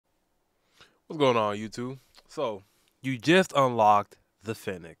What's going on, YouTube? So, you just unlocked the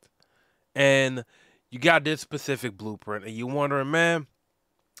Fennec, and you got this specific blueprint, and you're wondering, man,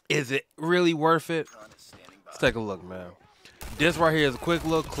 is it really worth it? Let's take a look, man. This right here is a quick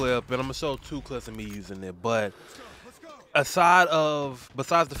little clip, and I'm gonna show two clips of me using it. But besides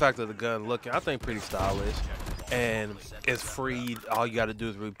the fact of the gun looking, I think pretty stylish, and it's free. All you got to do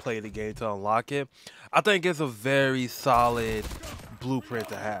is really play the game to unlock it. I think it's a very solid blueprint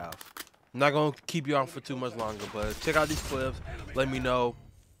to have. I'm not gonna keep you on for too much longer, but check out these clips. Let me know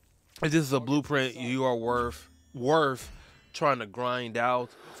if this is a blueprint you are worth trying to grind out,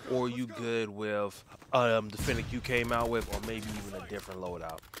 or you good with the Fennec you came out with, or maybe even a different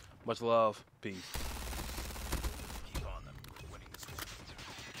loadout. Much love, peace.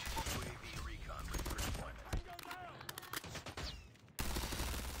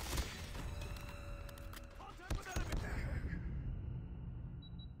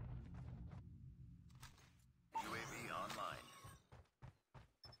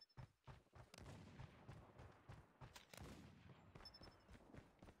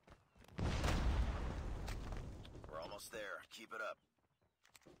 We're almost there. Keep it up.